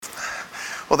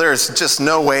Well, there's just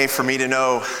no way for me to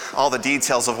know all the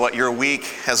details of what your week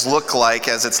has looked like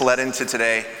as it's led into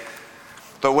today.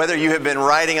 But whether you have been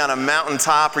riding on a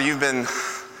mountaintop or you've been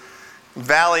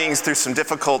valleying through some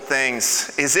difficult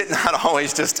things, is it not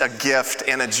always just a gift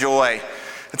and a joy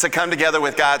to come together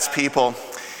with God's people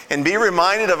and be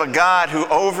reminded of a God who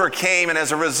overcame, and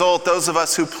as a result, those of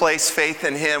us who place faith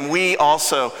in Him, we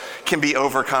also can be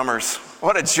overcomers.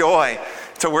 What a joy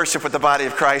to worship with the body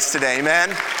of Christ today,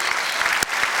 amen?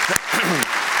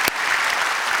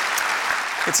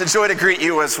 It's a joy to greet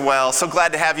you as well. So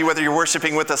glad to have you, whether you're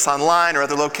worshiping with us online or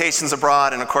other locations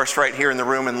abroad, and of course right here in the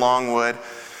room in Longwood.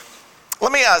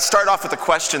 Let me start off with a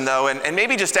question though, and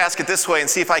maybe just ask it this way and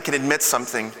see if I can admit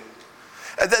something.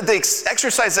 The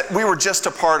exercise that we were just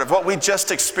a part of, what we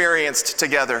just experienced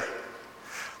together,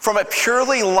 from a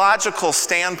purely logical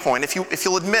standpoint, if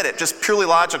you'll admit it, just purely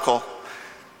logical,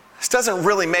 this doesn't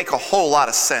really make a whole lot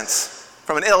of sense,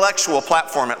 from an intellectual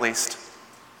platform at least.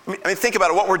 I mean, think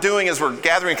about it. What we're doing is we're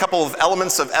gathering a couple of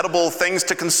elements of edible things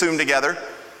to consume together,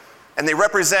 and they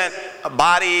represent a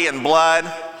body and blood.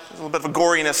 There's a little bit of a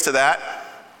goriness to that.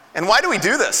 And why do we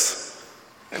do this?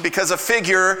 Because a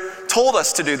figure told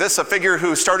us to do this. A figure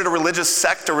who started a religious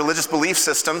sect, a religious belief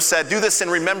system, said, do this in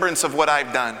remembrance of what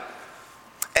I've done.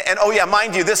 And oh yeah,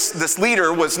 mind you, this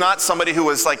leader was not somebody who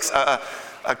was like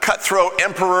a cutthroat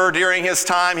emperor during his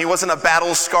time. He wasn't a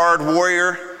battle-scarred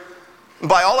warrior.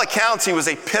 By all accounts, he was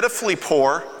a pitifully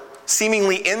poor,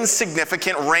 seemingly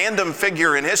insignificant, random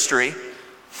figure in history,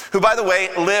 who, by the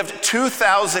way, lived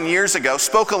 2,000 years ago,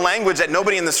 spoke a language that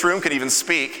nobody in this room could even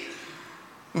speak.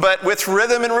 But with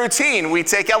rhythm and routine, we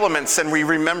take elements and we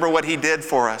remember what he did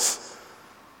for us.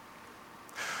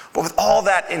 But with all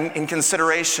that in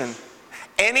consideration,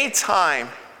 any time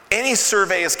any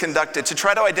survey is conducted to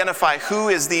try to identify who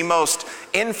is the most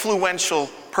influential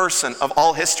person of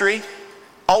all history,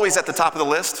 always at the top of the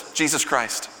list, Jesus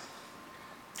Christ.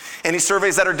 Any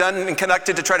surveys that are done and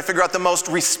conducted to try to figure out the most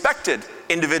respected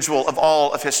individual of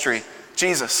all of history,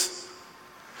 Jesus.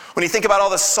 When you think about all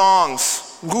the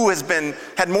songs, who has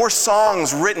had more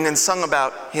songs written and sung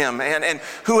about him, and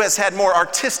who has had more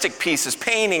artistic pieces,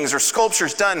 paintings or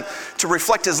sculptures done to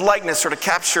reflect his likeness or to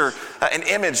capture an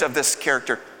image of this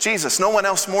character? Jesus, no one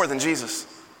else more than Jesus.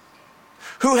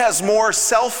 Who has more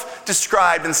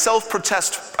self-described and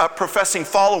self-professing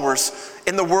followers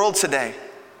in the world today?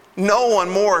 No one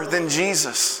more than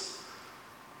Jesus.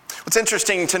 What's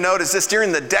interesting to note is this: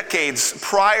 during the decades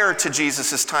prior to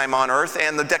Jesus' time on earth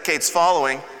and the decades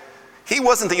following, he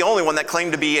wasn't the only one that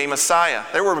claimed to be a Messiah.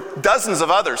 There were dozens of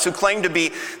others who claimed to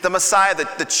be the Messiah,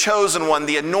 the chosen one,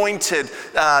 the anointed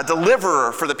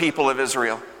deliverer for the people of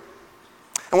Israel.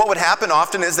 And what would happen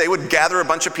often is they would gather a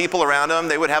bunch of people around them.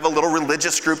 They would have a little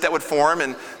religious group that would form,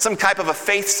 and some type of a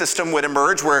faith system would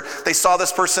emerge where they saw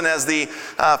this person as the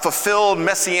fulfilled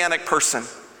messianic person.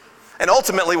 And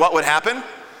ultimately what would happen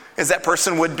is that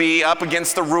person would be up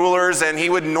against the rulers, and he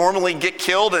would normally get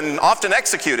killed and often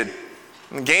executed.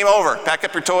 And game over. Pack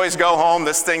up your toys, go home.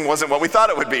 This thing wasn't what we thought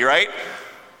it would be, right?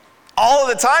 All of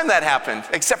the time that happened,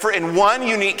 except for in one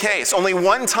unique case. Only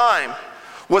one time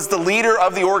was the leader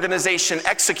of the organization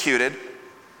executed,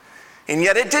 and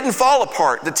yet it didn't fall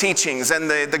apart, the teachings and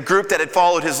the group that had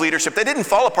followed his leadership. They didn't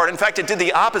fall apart. In fact, it did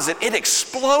the opposite. It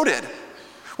exploded.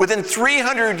 Within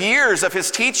 300 years of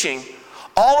his teaching,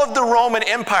 all of the Roman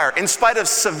Empire, in spite of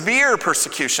severe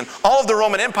persecution, all of the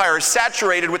Roman Empire is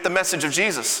saturated with the message of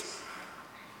Jesus.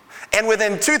 And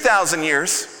within 2,000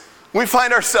 years, we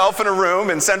find ourselves in a room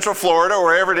in Central Florida, or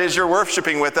wherever it is you're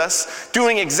worshiping with us,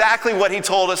 doing exactly what he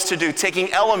told us to do,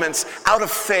 taking elements out of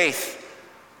faith,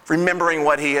 remembering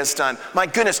what he has done. My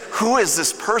goodness, who is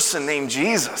this person named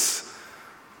Jesus?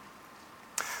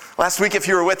 Last week, if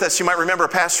you were with us, you might remember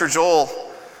Pastor Joel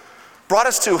brought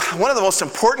us to one of the most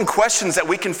important questions that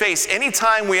we can face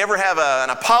anytime we ever have an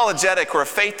apologetic or a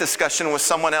faith discussion with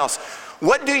someone else.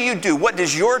 What do you do? What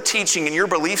does your teaching and your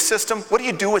belief system, what do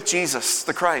you do with Jesus,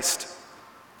 the Christ?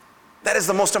 That is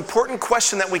the most important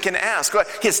question that we can ask.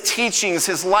 His teachings,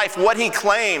 his life, what he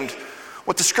claimed,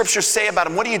 what the scriptures say about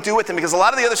him, what do you do with him? Because a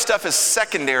lot of the other stuff is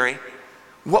secondary.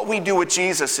 What we do with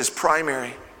Jesus is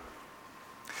primary.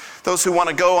 Those who want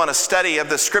to go on a study of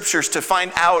the scriptures to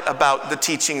find out about the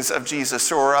teachings of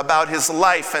Jesus or about his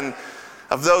life and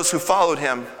of those who followed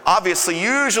him, obviously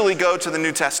usually go to the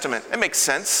New Testament. It makes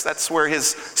sense. That's where his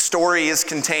story is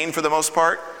contained for the most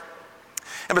part.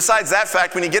 And besides that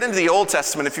fact, when you get into the Old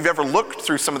Testament, if you've ever looked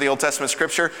through some of the Old Testament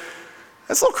scripture,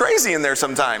 it's a little crazy in there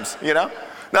sometimes, you know?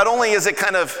 Not only is it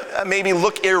kind of maybe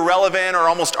look irrelevant or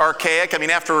almost archaic, I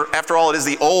mean, after all, it is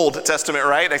the Old Testament,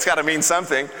 right? It's got to mean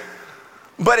something.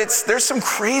 But there's some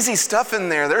crazy stuff in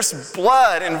there. There's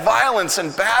blood and violence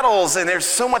and battles, and there's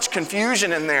so much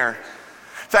confusion in there.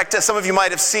 In fact, some of you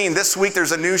might have seen this week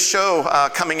there's a new show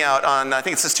coming out on, I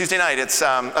think it's this Tuesday night. It's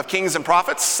of Kings and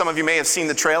Prophets. Some of you may have seen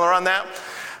the trailer on that.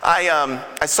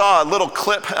 I saw a little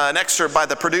clip, an excerpt by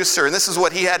the producer, and this is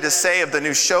what he had to say of the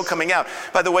new show coming out.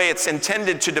 By the way, it's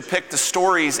intended to depict the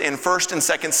stories in 1st and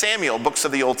 2nd Samuel, books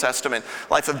of the Old Testament,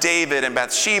 life of David and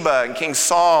Bathsheba and King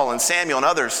Saul and Samuel and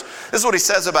others. This is what he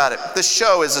says about it. This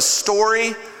show is a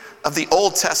story of the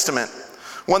Old Testament,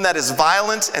 one that is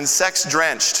violent and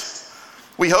sex-drenched.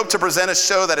 We hope to present a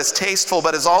show that is tasteful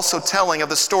but is also telling of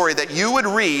the story that you would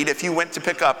read if you went to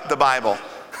pick up the Bible.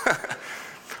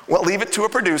 Well, leave it to a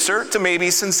producer to maybe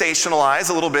sensationalize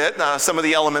a little bit some of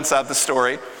the elements of the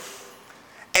story.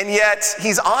 And yet,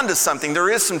 he's onto something. There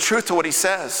is some truth to what he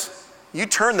says. You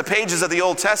turn the pages of the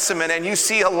Old Testament and you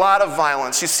see a lot of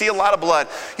violence. You see a lot of blood.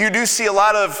 You do see a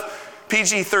lot of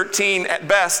PG-13 at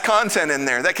best content in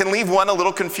there that can leave one a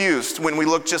little confused when we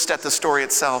look just at the story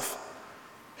itself.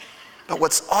 But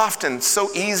what's often so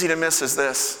easy to miss is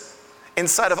this.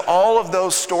 Inside of all of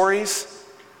those stories,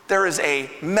 there is a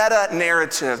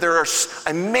meta-narrative. There is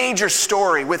a major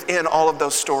story within all of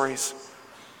those stories.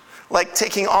 Like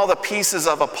taking all the pieces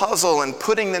of a puzzle and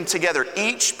putting them together.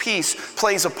 Each piece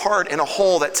plays a part in a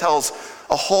whole that tells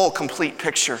a whole complete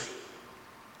picture.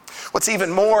 What's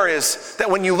even more is that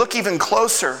when you look even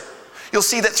closer, you'll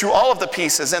see that through all of the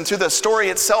pieces and through the story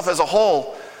itself as a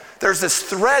whole, there's this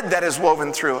thread that is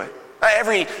woven through it.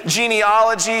 Every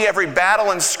genealogy, every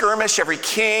battle and skirmish, every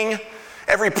king,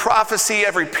 every prophecy,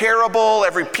 every parable,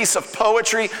 every piece of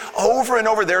poetry, over and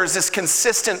over there is this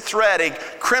consistent thread, a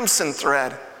crimson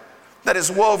thread that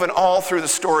is woven all through the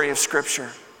story of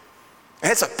Scripture.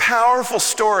 And it's a powerful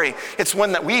story. It's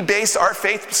one that we base our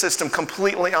faith system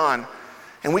completely on.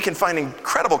 And we can find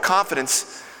incredible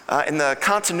confidence in the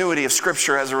continuity of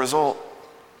Scripture as a result.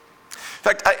 In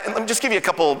fact, let me just give you a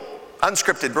couple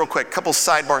unscripted, real quick, couple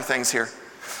sidebar things here.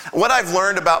 What I've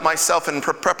learned about myself in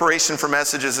preparation for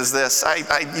messages is this.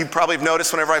 You probably have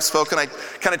noticed whenever I've spoken, I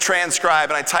kind of transcribe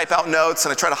and I type out notes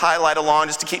and I try to highlight along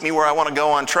just to keep me where I want to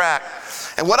go on track.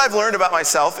 And what I've learned about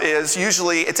myself is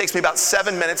usually it takes me about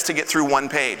 7 minutes to get through one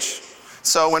page.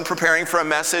 So when preparing for a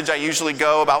message, I usually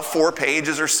go about 4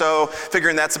 pages or so,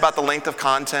 figuring that's about the length of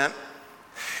content.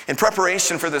 In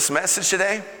preparation for this message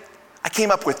today, I came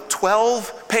up with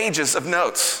 12 pages of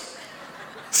notes.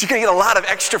 So you're going to get a lot of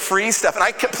extra free stuff. And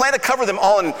I plan to cover them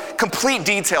all in complete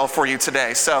detail for you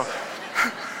today. So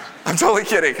I'm totally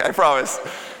kidding, I promise.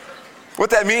 What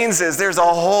that means is there's a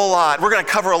whole lot. We're going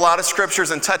to cover a lot of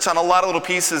scriptures and touch on a lot of little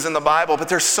pieces in the Bible. But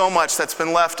there's so much that's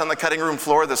been left on the cutting room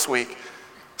floor this week.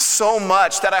 So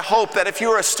much that I hope that if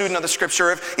you're a student of the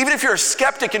Scripture, even if you're a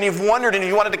skeptic and you've wondered and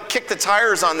you wanted to kick the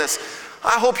tires on this,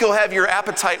 I hope you'll have your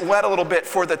appetite whet a little bit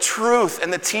for the truth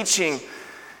and the teaching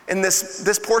in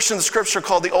this portion of the Scripture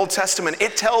called the Old Testament.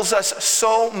 It tells us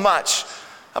so much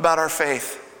about our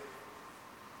faith.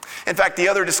 In fact, the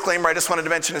other disclaimer I just wanted to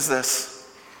mention is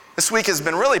this. This week has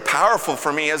been really powerful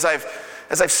for me as I've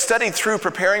studied through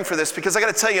preparing for this, because I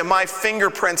got to tell you, my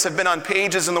fingerprints have been on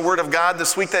pages in the Word of God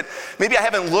this week that maybe I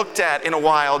haven't looked at in a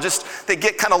while. Just they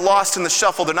get kind of lost in the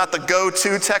shuffle. They're not the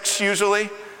go-to text usually.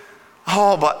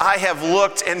 Oh, but I have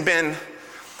looked and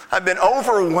I've been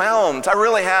overwhelmed. I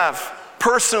really have.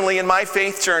 Personally in my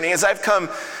faith journey, as I've come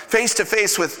face to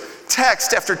face with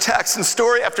text after text and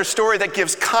story after story that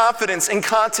gives confidence and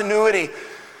continuity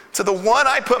to the one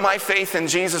I put my faith in,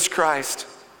 Jesus Christ.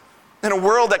 In a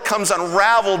world that comes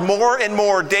unraveled more and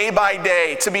more day by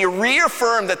day, to be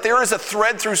reaffirmed that there is a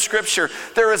thread through Scripture,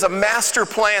 there is a master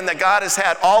plan that God has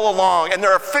had all along, and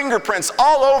there are fingerprints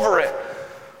all over it.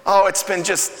 Oh, it's been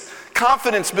just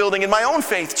confidence building in my own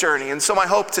faith journey. And so my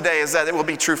hope today is that it will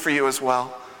be true for you as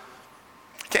well.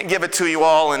 Can't give it to you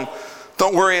all, and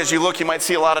don't worry, as you look, you might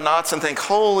see a lot of knots and think,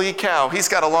 holy cow, he's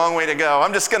got a long way to go.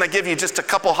 I'm just going to give you just a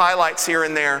couple highlights here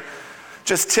and there.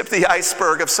 Just tip the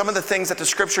iceberg of some of the things that the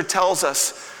Scripture tells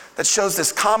us that shows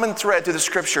this common thread through the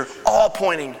Scripture, all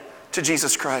pointing to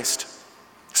Jesus Christ.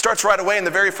 Starts right away in the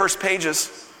very first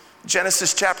pages.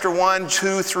 Genesis chapter 1,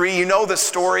 2, 3. You know the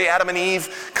story. Adam and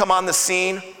Eve come on the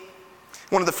scene.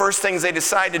 One of the first things they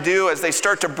decide to do as they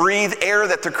start to breathe air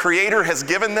that the Creator has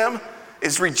given them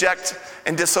is reject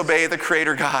and disobey the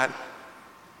Creator God.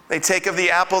 They take of the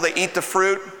apple, they eat the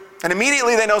fruit, and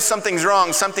immediately they know something's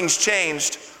wrong, something's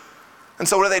changed. And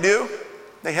so what do?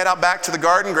 They head out back to the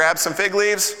garden, grab some fig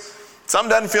leaves.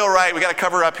 Something doesn't feel right, we got to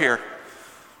cover up here.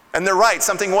 And they're right,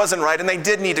 something wasn't right, and they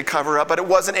did need to cover up, but it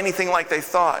wasn't anything like they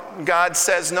thought. God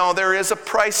says, no, there is a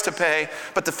price to pay,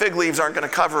 but the fig leaves aren't going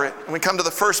to cover it. And we come to the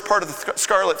first part of the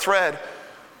scarlet thread,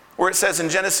 where it says in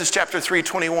Genesis chapter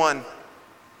 3:21,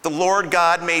 the Lord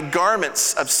God made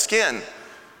garments of skin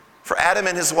for Adam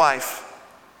and his wife,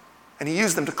 and he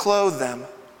used them to clothe them.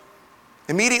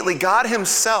 Immediately, God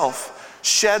himself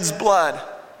sheds blood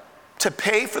to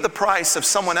pay for the price of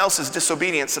someone else's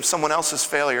disobedience, of someone else's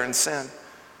failure and sin.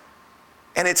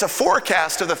 And it's a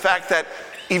forecast of the fact that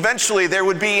eventually there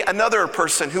would be another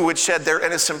person who would shed their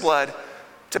innocent blood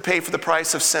to pay for the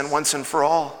price of sin once and for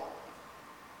all.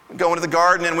 We go into the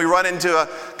garden and we run into a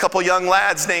couple young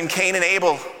lads named Cain and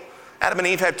Abel. Adam and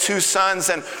Eve had two sons,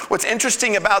 and what's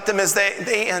interesting about them is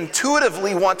they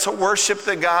intuitively want to worship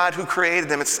the God who created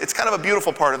them. It's kind of a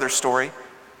beautiful part of their story.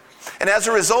 And as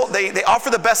a result, they offer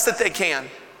the best that they can.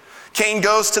 Cain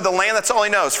goes to the land, that's all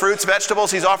he knows. Fruits,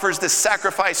 vegetables, he offers this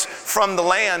sacrifice from the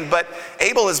land, but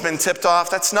Abel has been tipped off.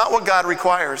 That's not what God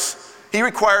requires. He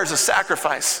requires a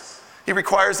sacrifice. He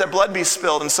requires that blood be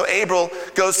spilled. And so Abel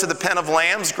goes to the pen of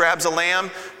lambs, grabs a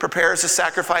lamb, prepares a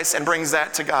sacrifice, and brings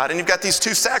that to God. And you've got these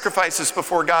two sacrifices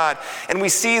before God. And we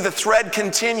see the thread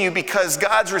continue because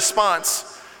God's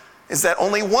response is that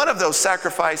only one of those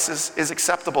sacrifices is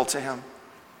acceptable to him.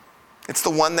 It's the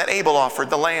one that Abel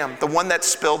offered, the lamb, the one that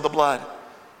spilled the blood.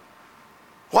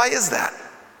 Why is that?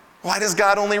 Why does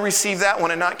God only receive that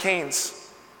one and not Cain's?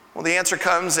 Well, the answer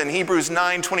comes in Hebrews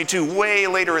 9:22, way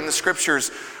later in the scriptures,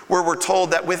 where we're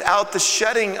told that without the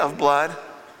shedding of blood,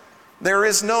 there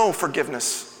is no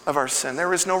forgiveness of our sin.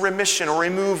 There is no remission or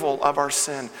removal of our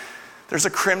sin. There's a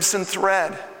crimson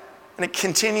thread, and it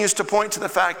continues to point to the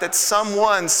fact that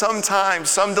someone, sometime,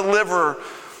 some deliverer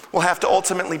will have to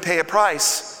ultimately pay a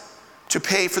price to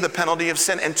pay for the penalty of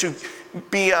sin and to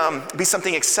be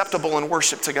something acceptable in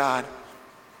worship to God.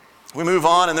 We move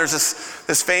on, and there's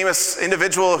this famous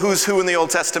individual who's who in the Old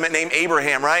Testament named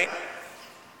Abraham, right?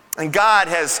 And God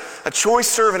has a choice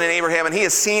servant in Abraham, and he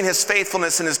has seen his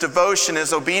faithfulness and his devotion,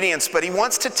 his obedience, but he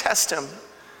wants to test him.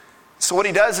 So what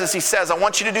he does is he says, I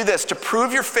want you to do this. To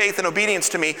prove your faith and obedience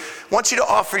to me, I want you to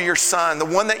offer your son, the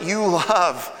one that you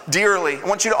love dearly. I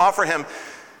want you to offer him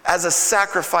as a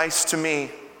sacrifice to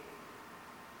me.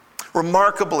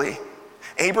 Remarkably,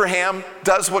 Abraham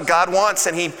does what God wants,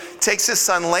 and he takes his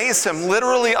son, lays him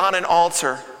literally on an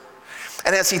altar.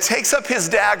 And as he takes up his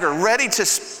dagger, ready to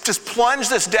just plunge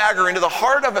this dagger into the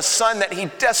heart of a son that he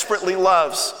desperately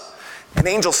loves, an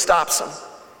angel stops him.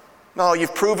 No,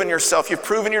 you've proven yourself. You've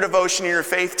proven your devotion and your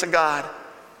faith to God.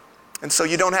 And so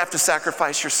you don't have to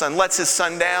sacrifice your son. Lets his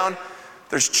son down.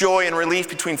 There's joy and relief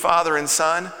between father and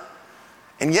son.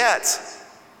 And yet,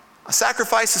 a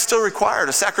sacrifice is still required.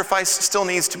 A sacrifice still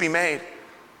needs to be made.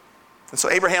 And so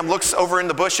Abraham looks over in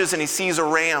the bushes and he sees a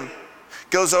ram.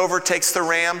 Goes over, takes the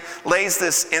ram, lays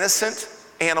this innocent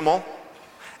animal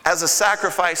as a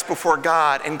sacrifice before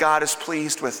God, and God is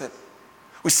pleased with it.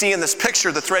 We see in this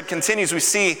picture, the thread continues, we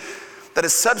see that a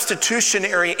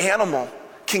substitutionary animal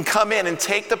can come in and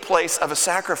take the place of a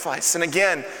sacrifice. And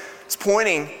again, it's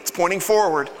pointing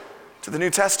forward to the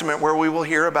New Testament, where we will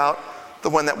hear about the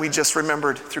one that we just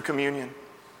remembered through communion.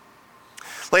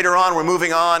 Later on, we're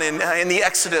moving on in the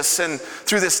Exodus, and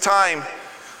through this time,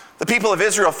 the people of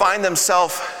Israel find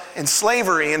themselves in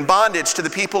slavery and bondage to the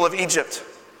people of Egypt.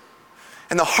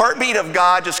 And the heartbeat of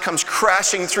God just comes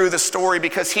crashing through the story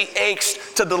because he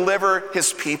aches to deliver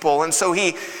his people. And so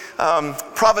he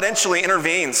providentially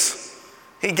intervenes.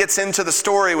 He gets into the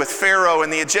story with Pharaoh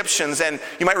and the Egyptians, and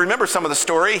you might remember some of the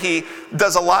story. He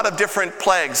does a lot of different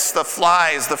plagues, the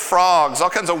flies, the frogs, all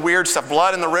kinds of weird stuff,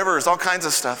 blood in the rivers, all kinds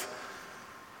of stuff.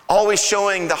 Always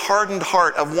showing the hardened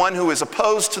heart of one who is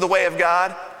opposed to the way of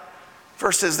God,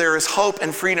 versus there is hope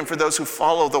and freedom for those who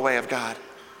follow the way of God.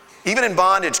 Even in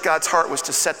bondage, God's heart was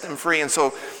to set them free. And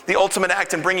so the ultimate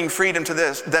act in bringing freedom to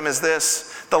them is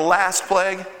this. The last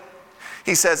plague,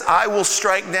 he says, I will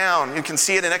strike down, you can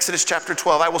see it in Exodus chapter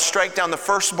 12, I will strike down the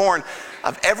firstborn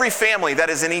of every family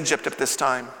that is in Egypt at this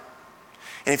time.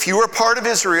 And if you are part of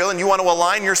Israel and you want to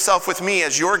align yourself with me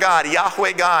as your God,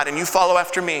 Yahweh God, and you follow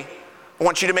after me, I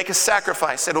want you to make a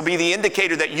sacrifice. It'll be the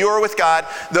indicator that you're with God.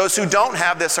 Those who don't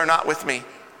have this are not with me.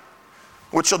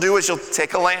 What you'll do is you'll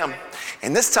take a lamb.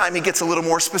 And this time he gets a little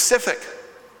more specific.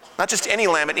 Not just any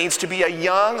lamb, it needs to be a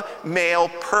young, male,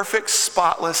 perfect,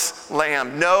 spotless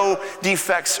lamb. No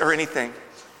defects or anything.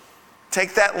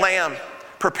 Take that lamb,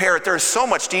 prepare it. There is so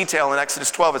much detail in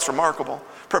Exodus 12, it's remarkable.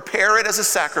 Prepare it as a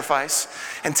sacrifice,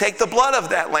 and take the blood of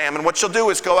that lamb. And what you'll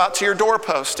do is go out to your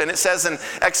doorpost. And it says in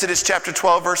Exodus chapter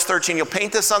 12, verse 13, you'll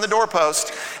paint this on the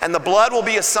doorpost, and the blood will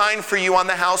be a sign for you on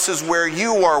the houses where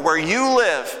you are, where you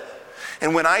live.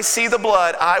 And when I see the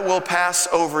blood, I will pass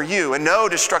over you, and no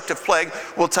destructive plague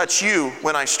will touch you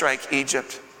when I strike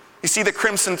Egypt. You see the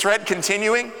crimson thread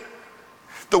continuing?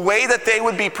 The way that they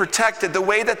would be protected, the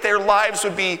way that their lives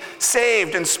would be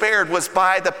saved and spared was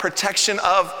by the protection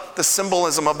of the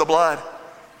symbolism of the blood.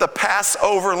 The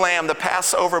Passover lamb, the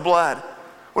Passover blood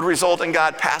would result in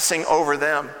God passing over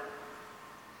them.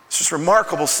 It's just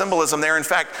remarkable symbolism there. In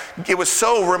fact, it was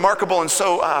so remarkable and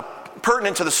so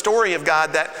pertinent to the story of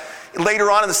God that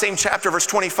later on in the same chapter, verse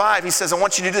 25, he says, I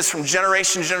want you to do this from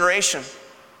generation to generation.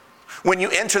 When you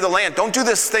enter the land, don't do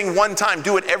this thing one time,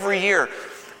 do it every year.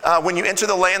 When you enter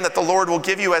the land that the Lord will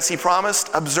give you as he promised,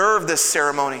 observe this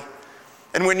ceremony.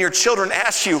 And when your children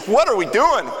ask you, what are we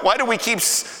doing? Why do we keep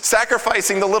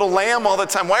sacrificing the little lamb all the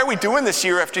time? Why are we doing this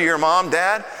year after year, Mom,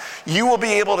 Dad? You will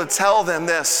be able to tell them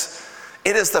this.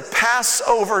 It is the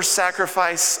Passover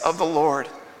sacrifice of the Lord.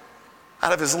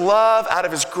 Out of his love, out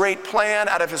of his great plan,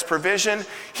 out of his provision,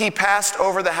 he passed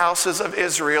over the houses of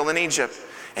Israel in Egypt.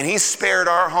 And he spared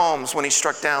our homes when he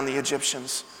struck down the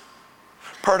Egyptians.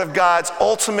 Part of God's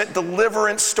ultimate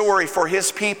deliverance story for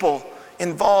his people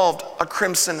involved a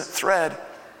crimson thread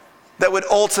that would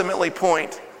ultimately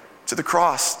point to the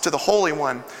cross, to the Holy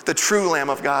One, the true Lamb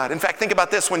of God. In fact, think about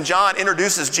this. When John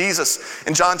introduces Jesus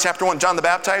in John chapter 1, John the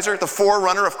Baptizer, the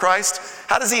forerunner of Christ,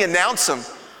 how does he announce him?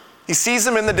 He sees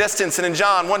him in the distance, and in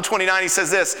John 1:29 he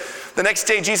says this, the next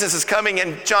day Jesus is coming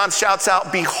and John shouts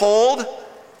out, behold,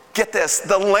 get this,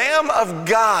 the Lamb of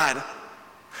God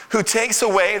who takes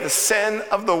away the sin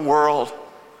of the world.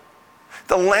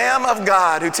 The Lamb of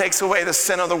God who takes away the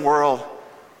sin of the world.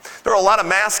 There are a lot of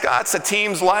mascots that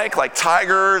teams like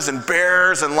tigers and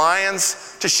bears and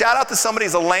lions. To shout out to somebody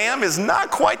as a lamb is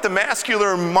not quite the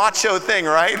masculine macho thing,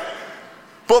 right?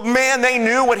 But man, they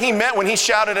knew what he meant when he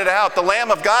shouted it out. The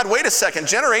Lamb of God, wait a second,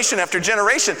 generation after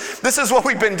generation. This is what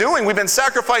we've been doing. We've been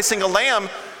sacrificing a lamb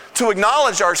to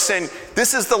acknowledge our sin.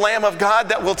 This is the Lamb of God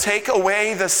that will take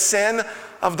away the sin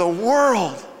of the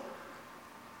world.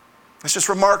 It's just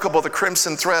remarkable, the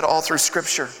crimson thread all through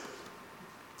Scripture.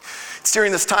 It's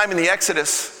during this time in the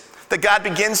Exodus that God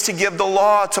begins to give the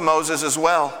law to Moses as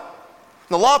well.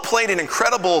 The law played an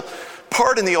incredible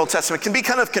part in the Old Testament. It can be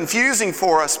kind of confusing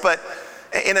for us, but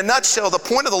in a nutshell, the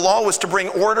point of the law was to bring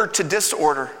order to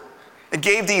disorder. It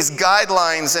gave these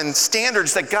guidelines and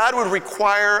standards that God would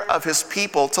require of his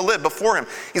people to live before him.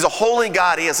 He's a holy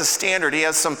God. He has a standard. He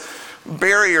has some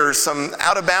barriers, some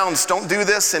out of bounds. Don't do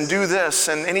this and do this.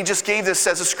 And he just gave this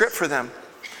as a script for them.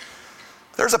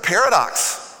 There's a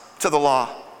paradox to the law.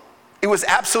 It was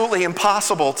absolutely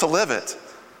impossible to live it.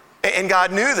 And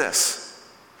God knew this.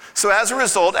 So as a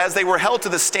result, as they were held to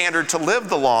the standard to live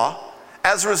the law,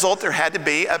 as a result, there had to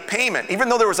be a payment. Even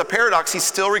though there was a paradox, he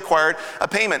still required a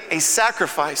payment. A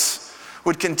sacrifice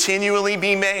would continually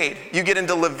be made. You get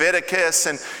into Leviticus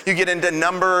and you get into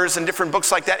Numbers and different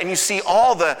books like that, and you see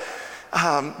all the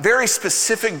very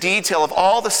specific detail of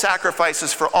all the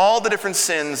sacrifices for all the different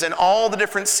sins and all the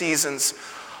different seasons.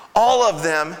 All of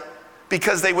them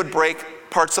because they would break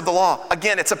parts of the law.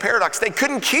 Again, it's a paradox. They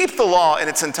couldn't keep the law in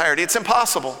its entirety. It's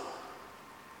impossible.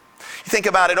 You think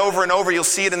about it over and over, you'll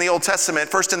see it in the Old Testament,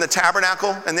 first in the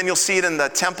tabernacle, and then you'll see it in the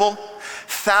temple.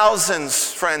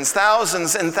 Thousands, friends,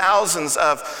 thousands and thousands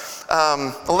of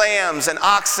lambs and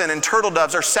oxen and turtle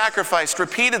doves are sacrificed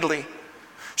repeatedly,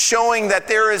 showing that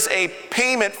there is a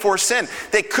payment for sin.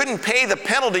 They couldn't pay the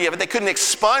penalty of it. They couldn't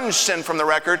expunge sin from the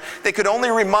record. They could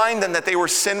only remind them that they were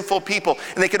sinful people.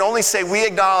 And they could only say, we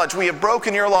acknowledge we have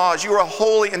broken your laws. You are a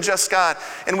holy and just God.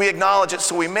 And we acknowledge it,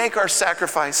 so we make our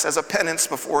sacrifice as a penance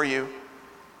before you.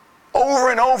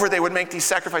 Over and over they would make these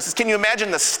sacrifices. Can you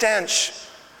imagine the stench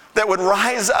that would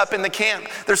rise up in the camp?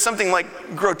 There's something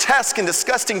like grotesque and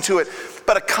disgusting to it,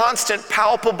 but a constant,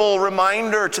 palpable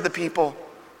reminder to the people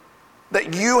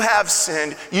that you have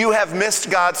sinned, you have missed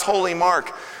God's holy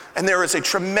mark, and there is a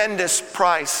tremendous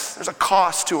price. There's a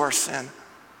cost to our sin.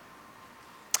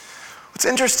 What's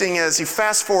interesting is you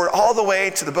fast forward all the way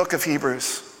to the book of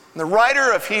Hebrews. And the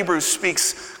writer of Hebrews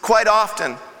speaks quite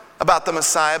often about the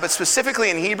Messiah, but specifically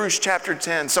in Hebrews chapter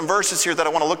 10, some verses here that I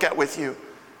want to look at with you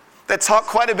that talk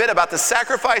quite a bit about the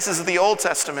sacrifices of the Old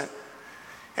Testament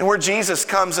and where Jesus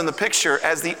comes in the picture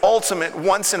as the ultimate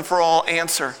once and for all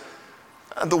answer.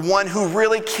 The one who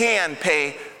really can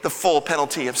pay the full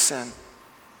penalty of sin.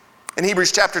 In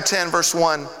Hebrews chapter 10, verse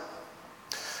 1,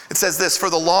 it says this, for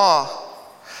the law,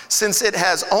 since it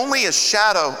has only a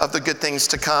shadow of the good things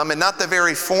to come and not the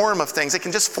very form of things, it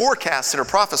can just forecast it or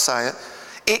prophesy it,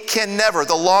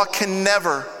 the law can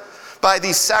never, by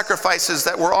these sacrifices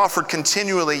that were offered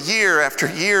continually year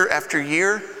after year after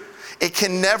year, it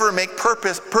can never make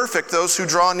perfect those who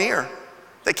draw near.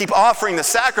 They keep offering the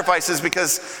sacrifices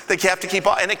because they have to keep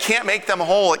on, and it can't make them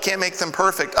whole. It can't make them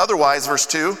perfect. Otherwise, verse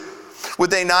 2, would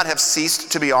they not have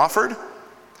ceased to be offered?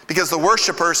 because the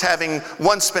worshipers, having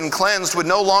once been cleansed, would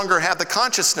no longer have the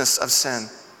consciousness of sin.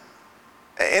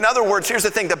 In other words, here's the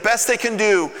thing. The best they can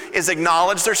do is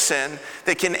acknowledge their sin.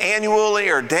 They can annually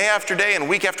or day after day and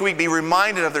week after week be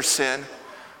reminded of their sin,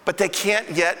 but they can't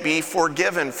yet be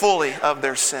forgiven fully of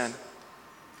their sin.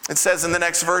 It says in the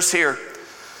next verse here,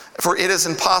 for it is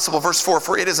impossible, verse 4,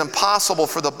 for it is impossible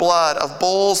for the blood of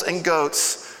bulls and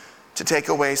goats to take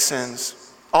away sins.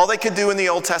 All they could do in the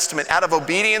Old Testament, out of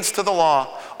obedience to the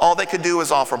law, all they could do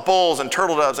was offer bulls and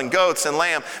turtle doves and goats and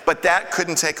lamb, but that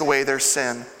couldn't take away their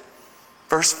sin.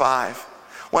 Verse 5,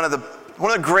 one of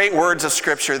the great words of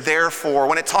Scripture, therefore,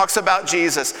 when it talks about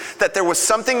Jesus, that there was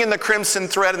something in the crimson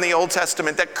thread in the Old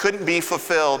Testament that couldn't be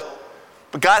fulfilled.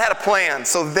 But God had a plan,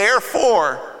 so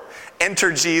therefore,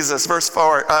 enter Jesus. Verse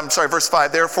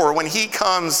 5, therefore, when he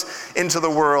comes into the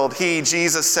world, he,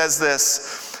 Jesus, says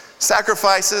this,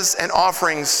 sacrifices and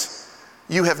offerings,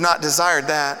 you have not desired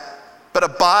that, but a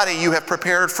body you have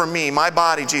prepared for me, my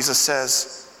body, Jesus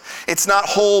says. It's not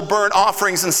whole burnt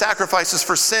offerings and sacrifices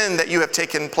for sin that you have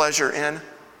taken pleasure in.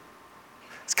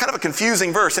 It's kind of a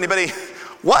confusing verse. Anybody,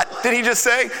 what did he just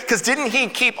say? Because didn't he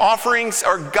keep offerings,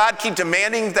 or God keep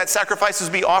demanding that sacrifices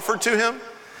be offered to him?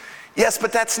 Yes,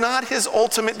 but that's not his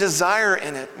ultimate desire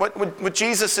in it. What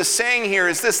Jesus is saying here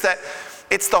is this, that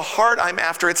it's the heart I'm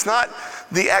after. It's not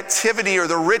the activity or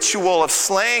the ritual of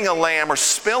slaying a lamb or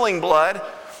spilling blood.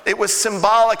 It was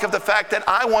symbolic of the fact that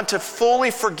I want to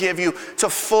fully forgive you, to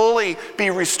fully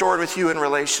be restored with you in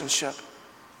relationship.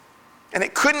 And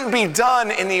it couldn't be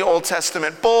done in the Old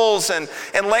Testament. Bulls and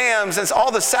lambs and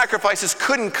all the sacrifices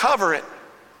couldn't cover it.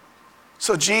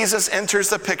 So Jesus enters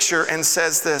the picture and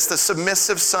says this, the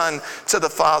submissive son to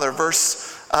the Father.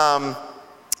 Verse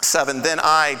 7, then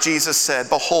I, Jesus said,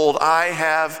 behold, I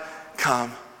have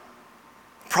come.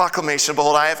 Proclamation,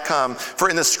 behold, I have come. For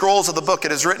in the scrolls of the book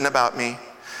it is written about me.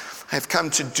 I have come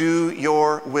to do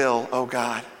your will, O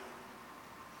God.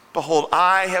 Behold,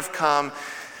 I have come.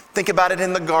 Think about it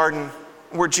in the garden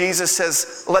where Jesus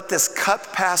says, let this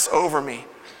cup pass over me.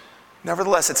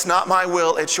 Nevertheless, it's not my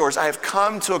will, it's yours. I have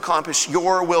come to accomplish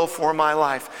your will for my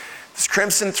life. This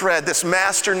crimson thread, this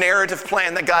master narrative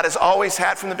plan that God has always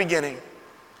had from the beginning.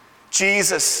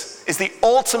 Jesus is the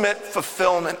ultimate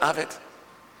fulfillment of it.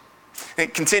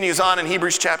 It continues on in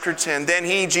Hebrews chapter 10. Then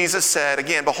he, Jesus, said,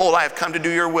 again, behold, I have come to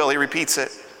do your will. He repeats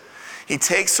it. He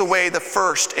takes away the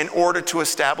first in order to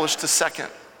establish the second.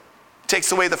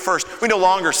 Takes away the first. We no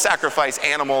longer sacrifice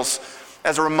animals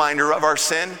as a reminder of our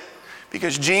sin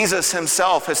because Jesus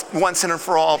himself has once and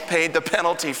for all paid the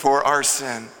penalty for our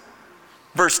sin.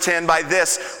 Verse 10, by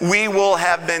this we will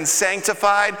have been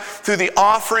sanctified through the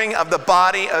offering of the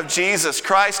body of Jesus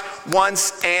Christ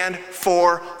once and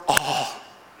for all.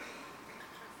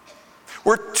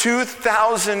 We're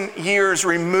 2,000 years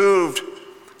removed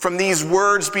from these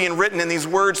words being written and these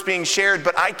words being shared,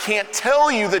 but I can't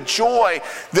tell you the joy,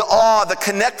 the awe, the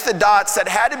connect the dots that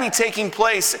had to be taking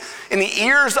place in the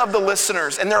ears of the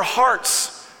listeners and their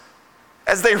hearts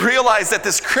as they realized that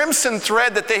this crimson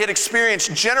thread that they had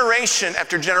experienced generation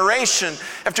after generation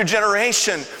after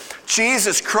generation,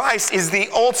 Jesus Christ is the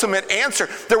ultimate answer.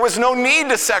 There was no need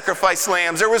to sacrifice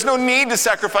lambs. There was no need to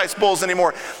sacrifice bulls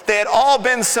anymore. They had all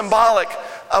been symbolic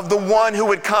of the one who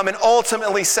would come and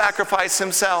ultimately sacrifice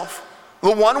himself.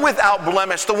 The one without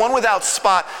blemish, the one without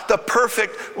spot, the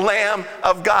perfect Lamb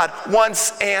of God,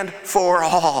 once and for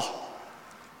all.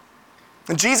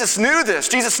 And Jesus knew this.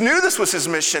 Jesus knew this was his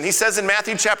mission. He says in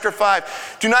Matthew chapter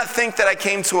 5, do not think that I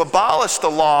came to abolish the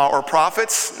law or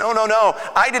prophets. No.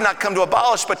 I did not come to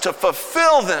abolish, but to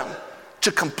fulfill them,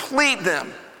 to complete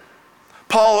them.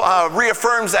 Paul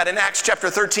reaffirms that in Acts chapter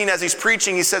 13 as he's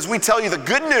preaching. He says, we tell you the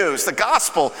good news, the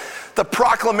gospel. The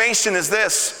proclamation is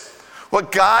this.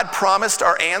 What God promised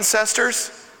our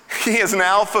ancestors, he has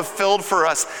now fulfilled for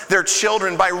us, their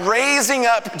children, by raising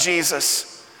up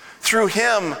Jesus. Through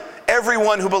him,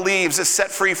 everyone who believes is set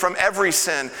free from every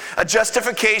sin, a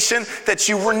justification that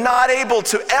you were not able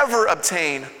to ever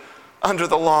obtain under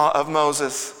the law of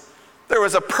Moses. There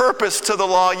was a purpose to the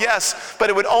law, yes, but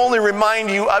it would only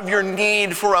remind you of your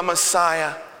need for a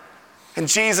Messiah. And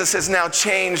Jesus has now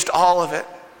changed all of it.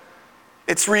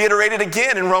 It's reiterated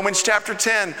again in Romans chapter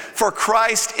 10. For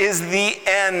Christ is the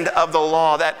end of the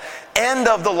law, that end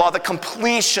of the law, the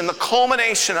completion, the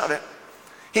culmination of it.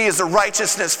 He is the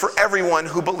righteousness for everyone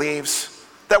who believes.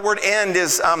 That word end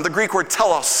is the Greek word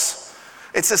telos.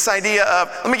 It's this idea of,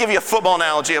 let me give you a football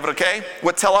analogy of it, okay?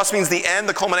 What telos means, the end,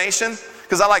 the culmination,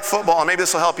 because I like football and maybe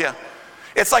this will help you.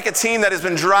 It's like a team that has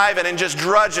been driving and just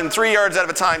drudging 3 yards at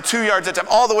a time, 2 yards at a time,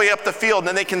 all the way up the field. And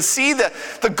then they can see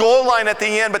the goal line at the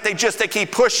end, but they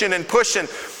keep pushing and pushing.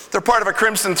 They're part of a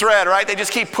crimson thread, right? They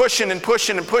just keep pushing and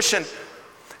pushing and pushing.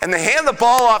 And they hand the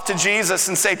ball off to Jesus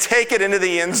and say, take it into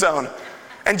the end zone.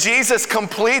 And Jesus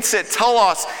completes it.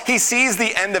 Telos, he sees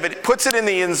the end of it, puts it in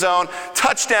the end zone,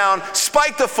 touchdown,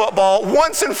 spike the football,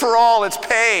 once and for all, it's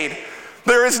paid.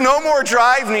 There is no more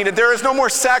drive needed. There is no more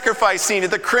sacrifice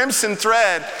needed. The crimson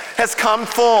thread has come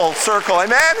full circle.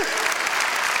 Amen?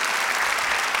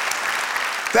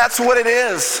 That's what it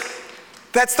is.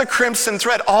 That's the crimson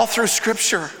thread all through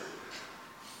Scripture.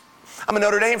 I'm a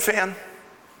Notre Dame fan,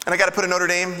 and I got to put a Notre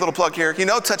Dame little plug here. You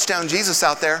know Touchdown Jesus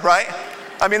out there, right?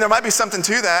 I mean, there might be something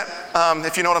to that,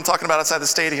 if you know what I'm talking about outside the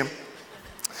stadium.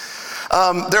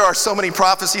 There are so many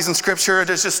prophecies in Scripture,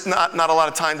 there's just not a lot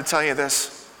of time to tell you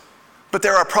this. But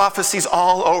there are prophecies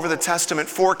all over the Testament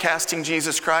forecasting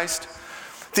Jesus Christ.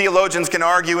 Theologians can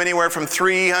argue anywhere from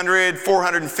 300,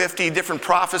 450 different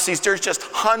prophecies. There's just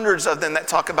hundreds of them that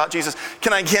talk about Jesus.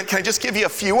 Can I just give you a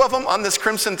few of them on this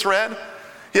crimson thread?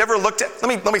 You ever looked at,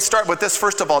 let me start with this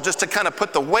first of all, just to kind of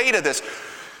put the weight of this.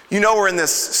 You know we're in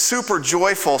this super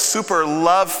joyful, super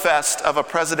love fest of a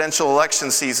presidential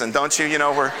election season, don't you? You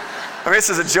know, this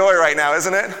is a joy right now,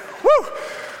 isn't it?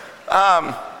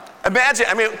 Woo! Imagine,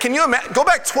 can you imagine, go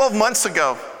back 12 months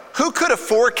ago. Who could have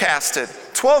forecasted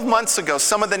 12 months ago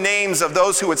some of the names of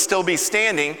those who would still be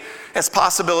standing as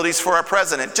possibilities for our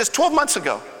president? Just 12 months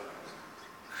ago.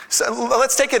 So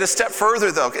let's take it a step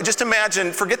further though. Just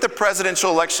imagine, forget the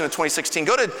presidential election of 2016.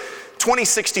 Go to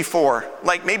 2064,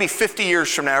 like maybe 50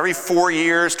 years from now, every 4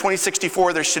 years,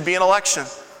 2064, there should be an election.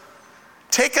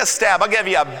 Take a stab, I'll give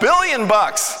you $1 billion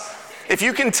if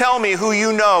you can tell me who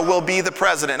you know will be the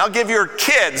president. I'll give your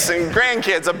kids and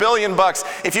grandkids $1 billion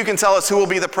if you can tell us who will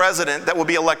be the president that will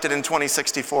be elected in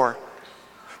 2064.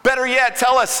 Better yet,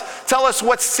 tell us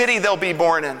what city they'll be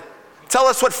born in. Tell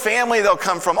us what family they'll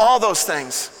come from, all those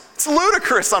things. It's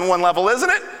ludicrous on one level, isn't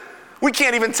it? We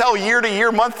can't even tell year to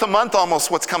year, month to month almost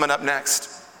what's coming up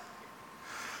next.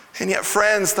 And yet,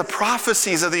 friends, the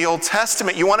prophecies of the Old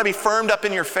Testament, you want to be firmed up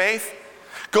in your faith?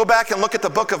 Go back and look at the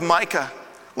book of Micah.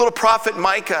 Little prophet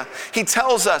Micah, he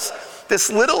tells us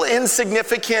this little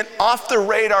insignificant,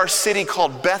 off-the-radar city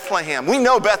called Bethlehem. We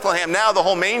know Bethlehem now, the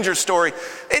whole manger story.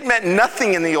 It meant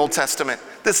nothing in the Old Testament.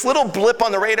 This little blip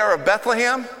on the radar of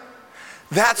Bethlehem,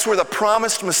 that's where the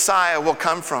promised Messiah will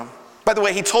come from. By the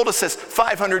way, he told us this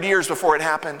 500 years before it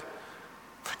happened.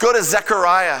 Go to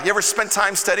Zechariah. You ever spent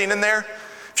time studying in there?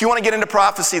 If you want to get into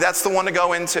prophecy, that's the one to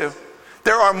go into.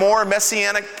 There are more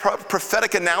messianic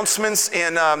prophetic announcements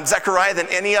in Zechariah than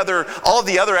all of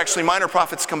the other actually minor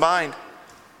prophets combined.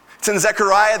 It's in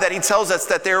Zechariah that he tells us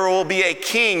that there will be a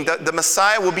king, the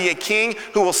Messiah will be a king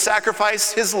who will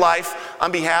sacrifice his life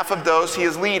on behalf of those he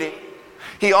is leading.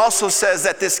 He also says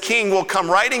that this king will come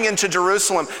riding into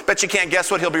Jerusalem. Bet you can't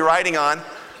guess what he'll be riding on.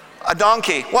 A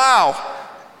donkey. Wow.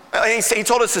 He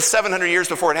told us this 700 years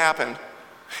before it happened.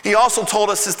 He also told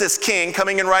us that this king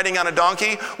coming and riding on a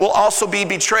donkey will also be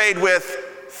betrayed with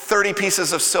 30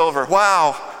 pieces of silver.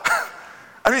 Wow.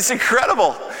 It's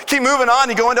incredible. Keep moving on.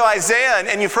 You go into Isaiah,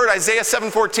 and you've heard Isaiah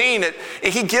 7:14.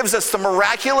 He gives us the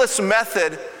miraculous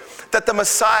method that the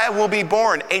Messiah will be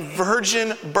born, a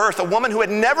virgin birth, a woman who had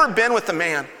never been with a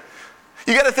man.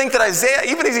 You got to think that Isaiah,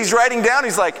 even as he's writing down,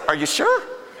 he's like, are you sure?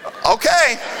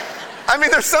 Okay.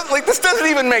 There's something like this doesn't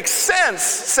even make sense.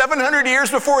 700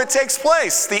 years before it takes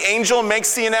place, the angel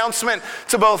makes the announcement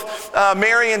to both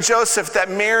Mary and Joseph that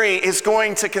Mary is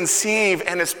going to conceive,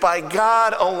 and it's by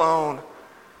God alone.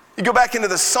 You go back into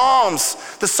the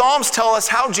Psalms. The Psalms tell us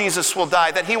how Jesus will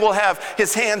die, that he will have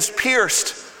his hands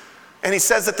pierced. And he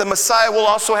says that the Messiah will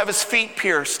also have his feet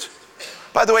pierced.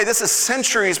 By the way, this is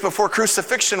centuries before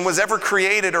crucifixion was ever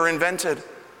created or invented.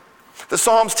 The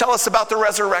Psalms tell us about the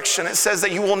resurrection. It says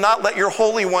that you will not let your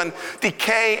Holy One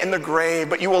decay in the grave,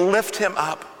 but you will lift him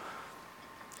up.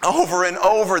 Over and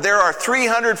over, there are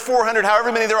 300, 400,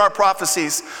 however many there are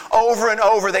prophecies. Over and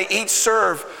over, they each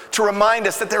serve to remind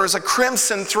us that there is a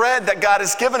crimson thread that God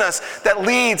has given us that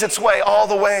leads its way all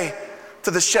the way to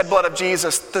the shed blood of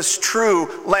Jesus, this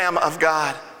true Lamb of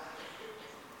God.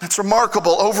 That's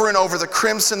remarkable. Over and over, the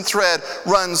crimson thread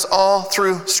runs all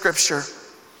through Scripture.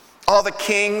 All the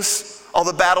kings, all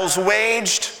the battles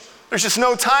waged. There's just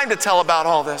no time to tell about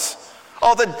all this.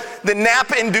 All the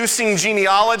nap-inducing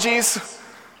genealogies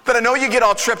that I know you get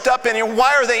all tripped up in.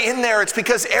 Why are they in there? It's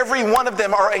because every one of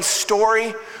them are a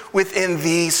story within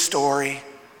the story.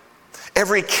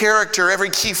 Every character,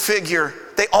 every key figure,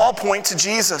 they all point to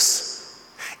Jesus.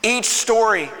 Each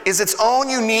story is its own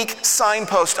unique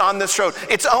signpost on this road,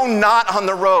 its own knot on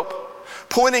the rope,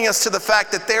 pointing us to the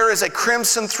fact that there is a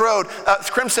crimson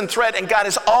thread, and God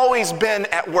has always been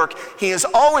at work. He has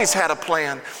always had a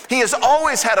plan. He has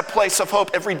always had a place of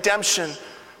hope, of redemption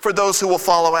for those who will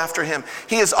follow after him.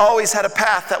 He has always had a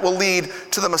path that will lead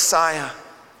to the Messiah.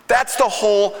 That's the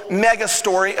whole mega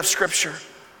story of Scripture.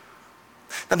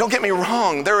 Now, don't get me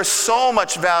wrong. There is so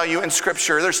much value in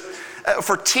Scripture. There's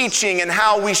for teaching and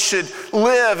how we should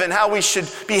live and how we should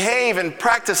behave and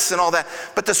practice and all that.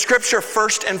 But the Scripture,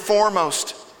 first and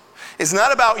foremost, is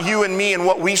not about you and me and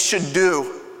what we should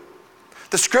do.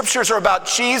 The Scriptures are about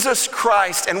Jesus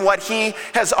Christ and what he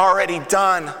has already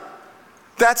done.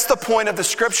 That's the point of the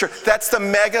Scripture. That's the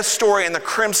mega story, and the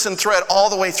crimson thread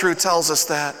all the way through tells us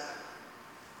that.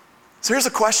 So here's a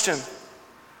question.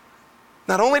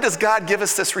 Not only does God give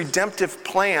us this redemptive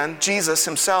plan, Jesus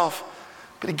himself,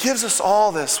 but he gives us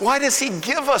all this. Why does he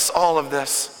give us all of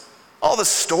this? All the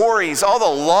stories, all the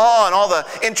law, and all the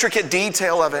intricate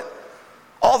detail of it.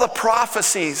 All the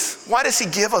prophecies. Why does he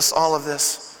give us all of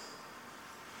this?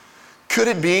 Could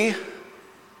it be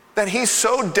that he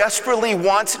so desperately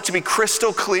wants it to be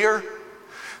crystal clear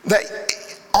that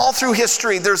all through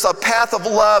history there's a path of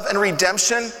love and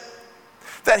redemption?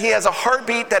 That he has a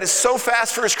heartbeat that is so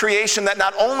fast for his creation that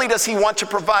not only does he want to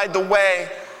provide the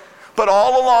way, but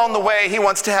all along the way he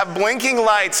wants to have blinking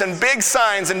lights and big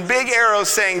signs and big arrows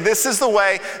saying, this is the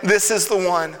way, this is the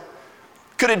one.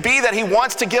 Could it be that he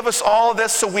wants to give us all of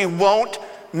this so we won't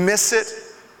miss it?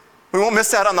 We won't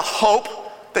miss out on the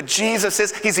hope that Jesus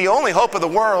is. He's the only hope of the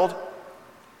world.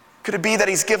 Could it be that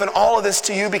he's given all of this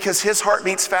to you because his heart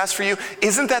beats fast for you?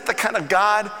 Isn't that the kind of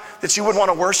God that you would want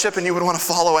to worship and you would want to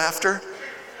follow after?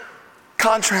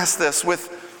 Contrast this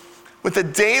with the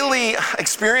daily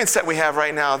experience that we have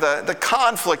right now, the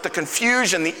conflict, the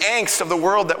confusion, the angst of the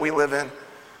world that we live in.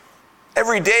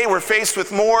 Every day we're faced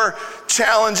with more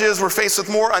challenges, we're faced with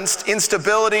more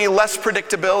instability, less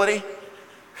predictability.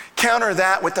 Counter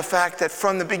that with the fact that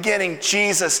from the beginning,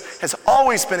 Jesus has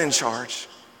always been in charge.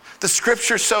 The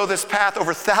Scriptures show this path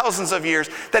over thousands of years,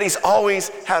 that he's always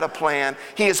had a plan.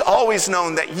 He has always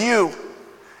known that you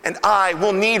and I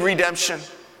will need redemption.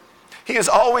 He has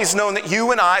always known that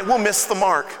you and I will miss the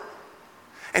mark.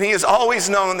 And he has always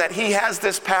known that he has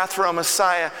this path for a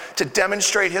Messiah to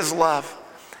demonstrate his love.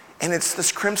 And it's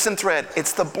this crimson thread.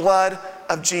 It's the blood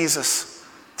of Jesus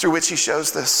through which he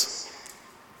shows this.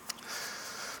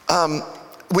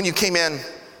 When you came in,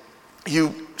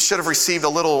 you should have received a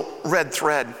little red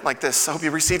thread like this. I hope you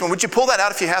received one. Would you pull that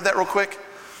out if you have that real quick?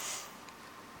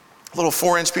 A little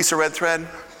 4-inch piece of red thread.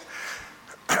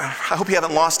 I hope you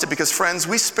haven't lost it because, friends,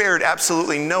 we spared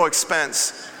absolutely no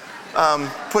expense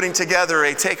putting together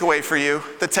a takeaway for you.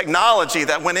 The technology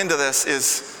that went into this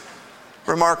is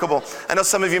remarkable. I know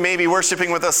some of you may be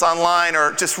worshiping with us online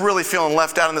or just really feeling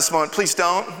left out in this moment. Please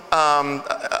don't.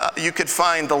 You could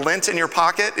find the lint in your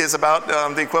pocket is about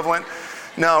the equivalent.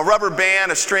 No, rubber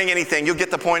band, a string, anything. You'll get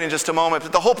the point in just a moment.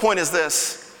 But the whole point is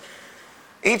this.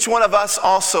 Each one of us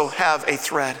also have a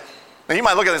thread. Now you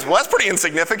might look at this, well, that's pretty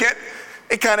insignificant.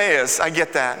 It kind of is, I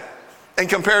get that. And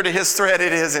compared to his thread,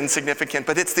 it is insignificant,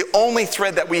 but it's the only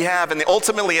thread that we have. And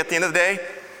ultimately, at the end of the day,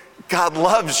 God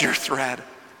loves your thread.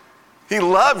 He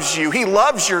loves you, he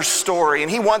loves your story,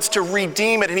 and he wants to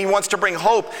redeem it, and he wants to bring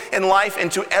hope and life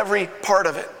into every part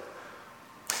of it.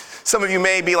 Some of you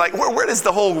may be like, where does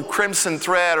the whole crimson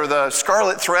thread or the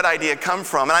scarlet thread idea come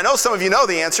from? And I know some of you know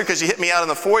the answer because you hit me out in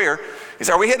the foyer. You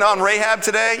say, are we hitting on Rahab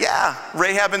today? Yeah,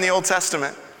 Rahab in the Old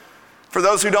Testament. For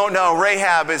those who don't know,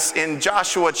 Rahab is in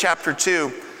Joshua chapter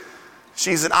 2.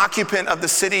 She's an occupant of the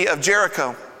city of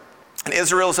Jericho. And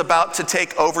Israel is about to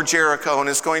take over Jericho and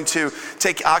is going to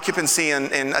take occupancy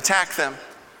and attack them.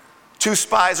 2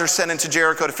 spies are sent into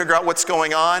Jericho to figure out what's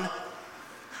going on.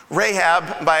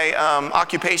 Rahab, by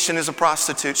occupation, is a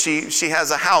prostitute. She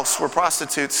has a house where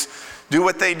prostitutes do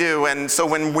what they do. And so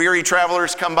when weary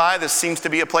travelers come by, this seems to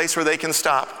be a place where they can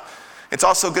stop. It's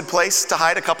also a good place to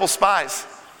hide a couple spies.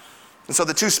 And so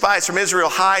the 2 spies from Israel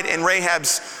hide in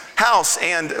Rahab's house,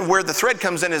 and where the thread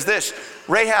comes in is this.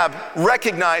 Rahab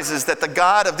recognizes that the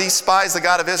God of these spies, the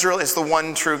God of Israel, is the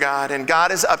one true God, and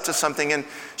God is up to something, and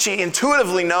she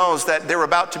intuitively knows that they're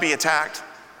about to be attacked.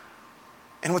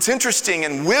 And what's interesting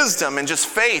in wisdom and just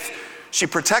faith, she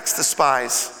protects the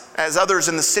spies. As others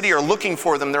in the city are looking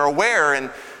for them, they're aware,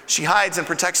 and she hides and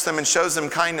protects them and shows them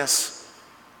kindness.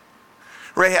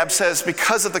 Rahab says,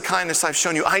 because of the kindness I've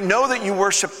shown you, I know that you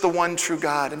worship the one true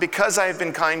God. And because I have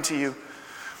been kind to you,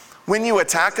 when you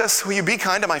attack us, will you be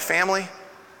kind to my family?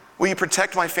 Will you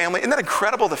protect my family? Isn't that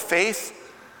incredible, the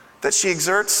faith that she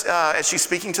exerts as she's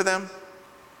speaking to them?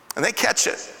 And they catch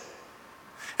it.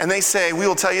 And they say, we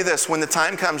will tell you this, when the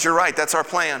time comes, you're right, that's our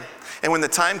plan. And when the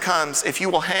time comes, if you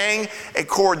will hang a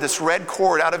cord, this red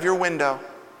cord, out of your window,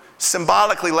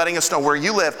 symbolically letting us know where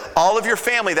you live, all of your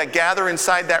family that gather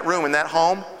inside that room, in that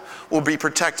home, will be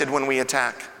protected when we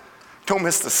attack. Don't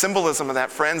miss the symbolism of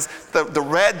that, friends. The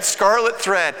red scarlet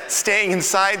thread staying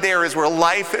inside there is where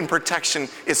life and protection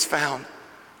is found.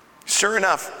 Sure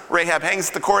enough, Rahab hangs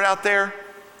the cord out there.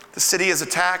 The city is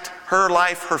attacked. Her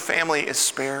life, her family is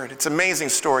spared. It's an amazing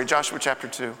story, Joshua chapter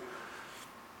 2.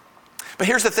 But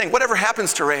here's the thing, whatever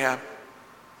happens to Rahab,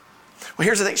 well,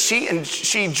 here's the thing,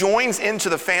 she joins into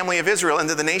the family of Israel,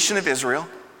 into the nation of Israel.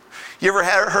 You ever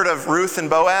heard of Ruth and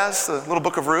Boaz, the little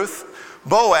book of Ruth?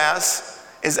 Boaz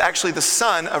is actually the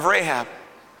son of Rahab.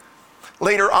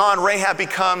 Later on, Rahab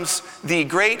becomes the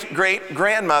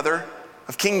great-great-grandmother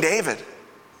of King David.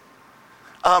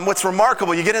 What's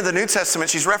remarkable, you get into the New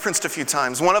Testament, she's referenced a few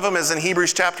times. One of them is in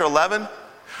Hebrews chapter 11.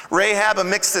 Rahab,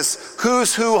 amidst this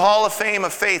who's who hall of fame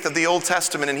of faith of the Old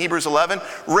Testament in Hebrews 11,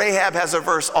 Rahab has a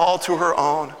verse all to her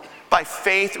own. By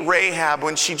faith, Rahab,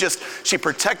 when she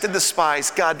protected the spies,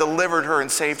 God delivered her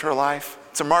and saved her life.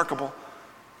 It's remarkable.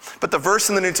 But the verse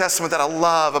in the New Testament that I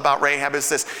love about Rahab is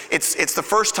this. It's the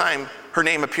first time her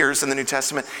name appears in the New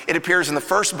Testament. It appears in the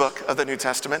first book of the New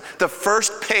Testament. The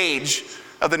first page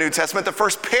of the New Testament, the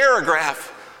first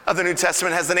paragraph of the New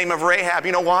Testament has the name of Rahab.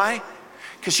 You know why?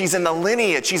 Because she's in the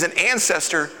lineage, she's an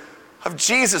ancestor of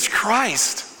Jesus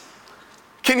Christ.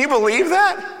 Can you believe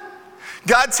that?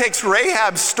 God takes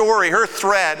Rahab's story, her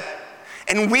thread,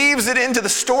 and weaves it into the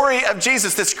story of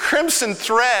Jesus. This crimson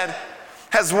thread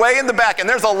has way in the back, and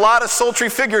there's a lot of sultry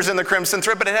figures in the crimson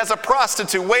thread, but it has a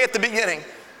prostitute way at the beginning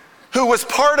who was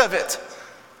part of it,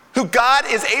 who God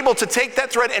is able to take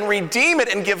that thread and redeem it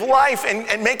and give life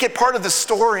and make it part of the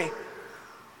story.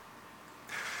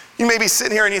 You may be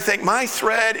sitting here and you think, my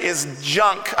thread is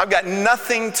junk. I've got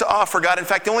nothing to offer God. In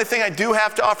fact, the only thing I do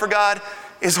have to offer God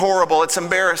is horrible. It's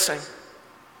embarrassing.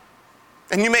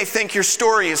 And you may think your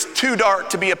story is too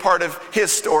dark to be a part of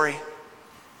his story.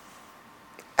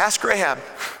 Ask Rahab.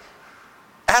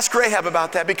 Ask Rahab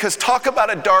about that, because talk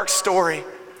about a dark story,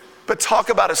 but talk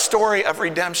about a story of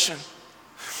redemption.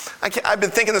 I've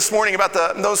been thinking this morning about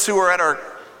those who are at our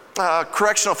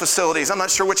correctional facilities. I'm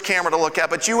not sure which camera to look at,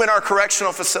 but you in our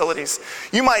correctional facilities,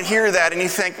 you might hear that and you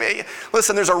think, hey,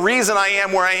 listen, there's a reason I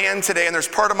am where I am today, and there's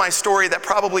part of my story that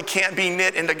probably can't be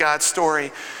knit into God's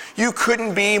story. You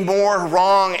couldn't be more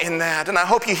wrong in that. And I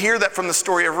hope you hear that from the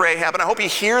story of Rahab, and I hope you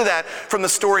hear that from the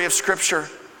story of Scripture.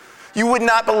 You would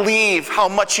not believe how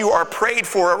much you are prayed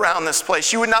for around this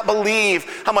place. You would not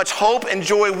believe how much hope and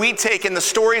joy we take in the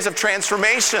stories of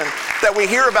transformation that we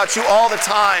hear about you all the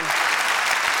time.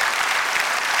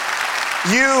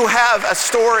 You have a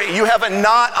story, you have a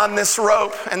knot on this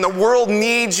rope, and the world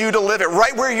needs you to live it.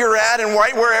 Right where you're at and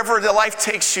right wherever the life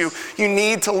takes you, you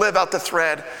need to live out the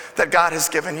thread that God has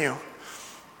given you.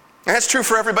 And that's true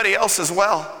for everybody else as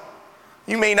well.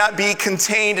 You may not be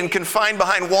contained and confined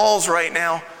behind walls right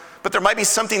now, but there might be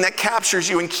something that captures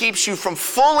you and keeps you from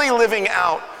fully living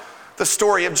out the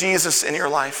story of Jesus in your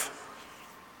life.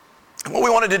 And what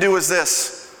we wanted to do is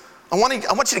this. I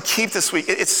want you to keep this week.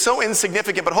 It's so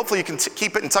insignificant, but hopefully you can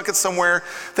keep it and tuck it somewhere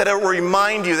that it will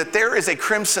remind you that there is a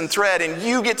crimson thread and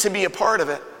you get to be a part of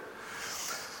it.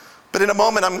 But in a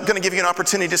moment, I'm going to give you an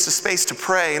opportunity, just a space to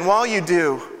pray. And while you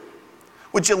do,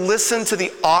 would you listen to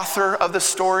the author of the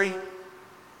story?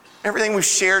 Everything we've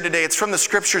shared today, it's from the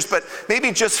Scriptures, but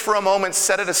maybe just for a moment,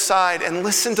 set it aside and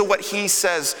listen to what he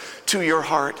says to your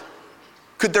heart.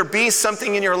 Could there be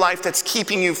something in your life that's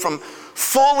keeping you from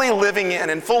fully living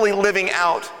in and fully living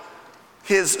out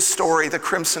his story, the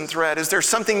crimson thread? Is there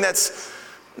something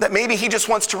that maybe he just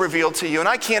wants to reveal to you? And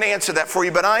I can't answer that for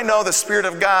you, but I know the Spirit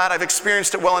of God, I've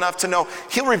experienced it well enough to know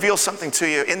he'll reveal something to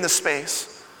you in the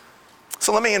space.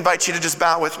 So let me invite you to just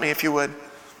bow with me, if you would,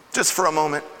 just for a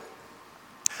moment.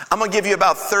 I'm going to give you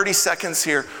about 30 seconds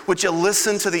here. Would you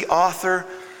listen to the author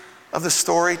of the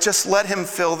story? Just let him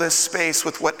fill this space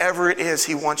with whatever it is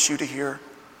he wants you to hear.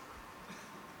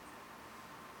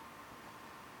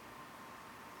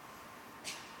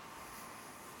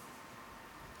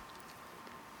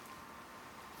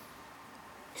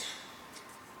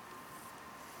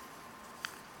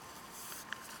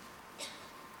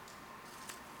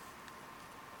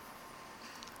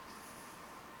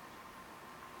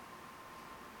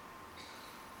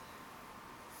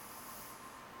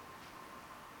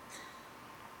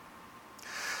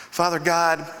 Father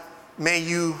God, may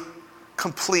you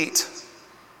complete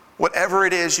whatever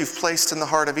it is you've placed in the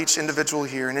heart of each individual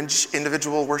here and each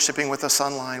individual worshiping with us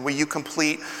online. Will you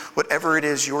complete whatever it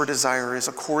is your desire is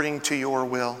according to your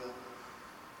will?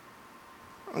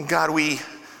 God, we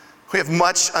We have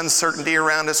much uncertainty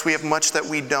around us. We have much that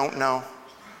we don't know.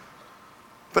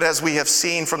 But as we have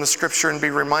seen from the scripture and be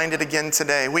reminded again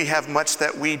today, we have much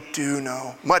that we do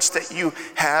know, much that you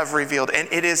have revealed. And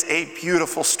it is a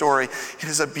beautiful story. It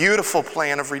is a beautiful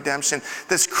plan of redemption.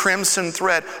 This crimson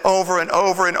thread over and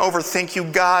over and over. Thank you,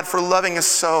 God, for loving us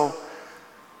so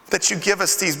that you give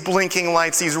us these blinking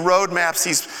lights, these road maps,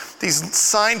 these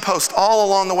signposts all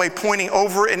along the way, pointing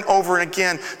over and over and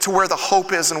again to where the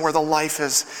hope is and where the life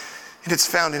is. And it's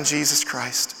found in Jesus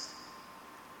Christ.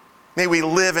 May we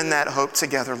live in that hope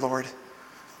together, Lord.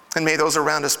 And may those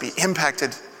around us be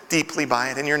impacted deeply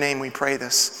by it. In your name we pray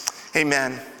this.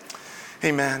 Amen.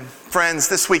 Amen. Friends,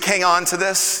 this week, hang on to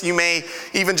this. You may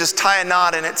even just tie a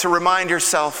knot in it to remind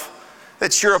yourself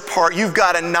that you're a part. You've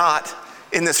got a knot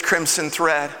in this crimson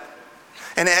thread.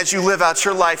 And as you live out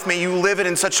your life, may you live it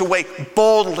in such a way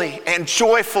boldly and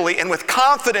joyfully and with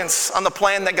confidence on the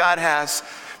plan that God has.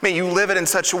 May you live it in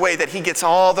such a way that he gets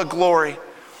all the glory.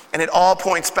 And it all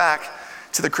points back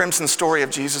to the crimson story of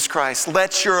Jesus Christ.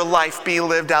 Let your life be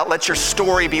lived out. Let your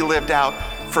story be lived out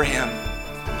for him.